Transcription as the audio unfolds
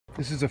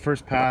This is the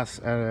first pass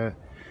at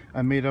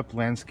a made-up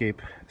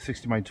landscape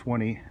 60 by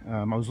 20.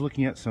 I was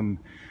looking at some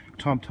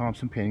Tom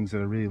Thompson paintings that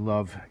I really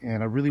love,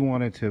 and I really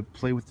wanted to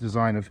play with the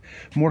design of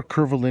more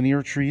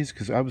curvilinear trees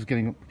because I was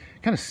getting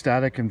kind of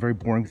static and very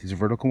boring with these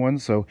vertical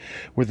ones. So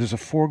where there's a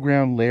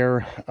foreground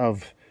layer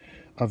of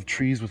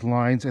trees with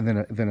lines and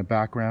then a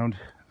background,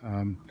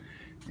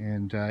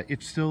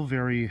 it's still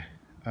very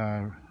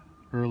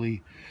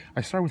early.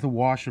 I start with a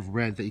wash of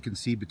red that you can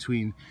see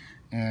between,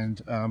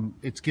 and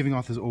it's giving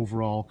off this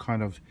overall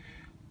kind of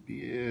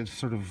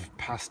sort of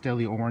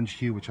pastel-y orange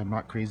hue, which I'm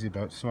not crazy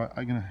about. So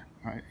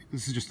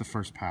this is just the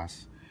first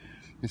pass.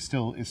 It's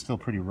still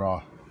pretty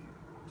raw,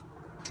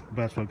 but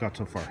that's what I've got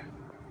so far.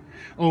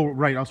 Oh,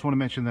 right. I also want to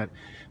mention that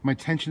my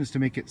intention is to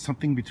make it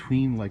something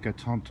between like a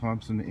Tom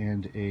Thompson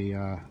and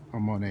a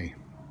Monet.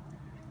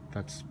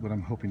 That's what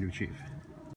I'm hoping to achieve.